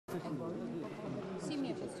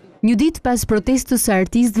Një ditë pas protestës së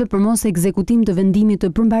artistëve për mos ekzekutim të vendimit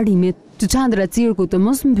të përmbarimit të çadra cirkut të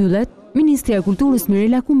mos mbyllet, Ministria e Kulturës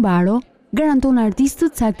Mirela Kumbaro garanton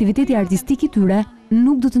artistët se aktiviteti artistik i tyre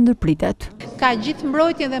nuk do të ndërpritet. Ka gjithë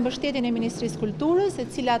mbrojtjen dhe mbështetjen e Ministrisë Kulturës, e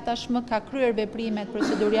cila tashmë ka kryer veprimet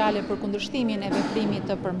procedurale për kundërshtimin e veprimit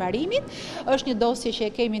të përmbarimit. Është një dosje që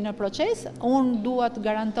e kemi në proces. Unë dua të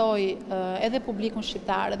garantoj edhe publikun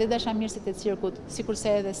shqiptar dhe dashamirësit e cirkut,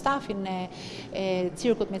 sikurse edhe stafin e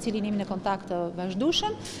cirkut me cilin jemi në kontakt të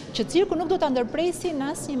vazhdueshëm, që cirku nuk do ta ndërpresi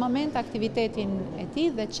në asnjë moment aktivitetin e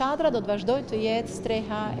tij dhe çadra do të vazhdojë të jetë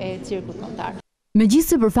streha e cirkut kombëtar.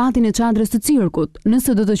 Megjithëse për fatin e çadrës të cirkut,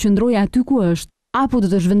 nëse do të qëndrojë aty ku është, apo do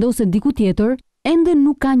të zhvendoset diku tjetër, ende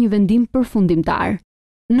nuk ka një vendim përfundimtar.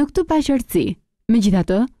 Në këtë paqartësi,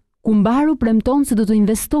 megjithatë, Kumbaro premton se do të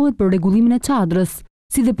investohet për rregullimin e çadrës,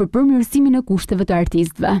 si dhe për përmirësimin e kushteve të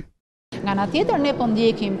artistëve. Nga ana tjetër, ne po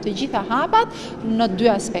ndjekim të gjitha hapat në dy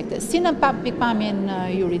aspekte, si në pikpamjen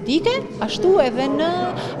juridike, ashtu edhe në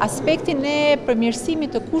aspektin e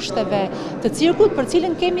përmirësimit të kushteve të cirkut, për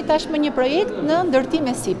cilën kemi tashmë një projekt në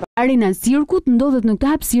ndërtim e sipër. Arena e cirkut ndodhet në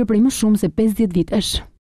këtë hapësirë prej më shumë se 50 vitesh.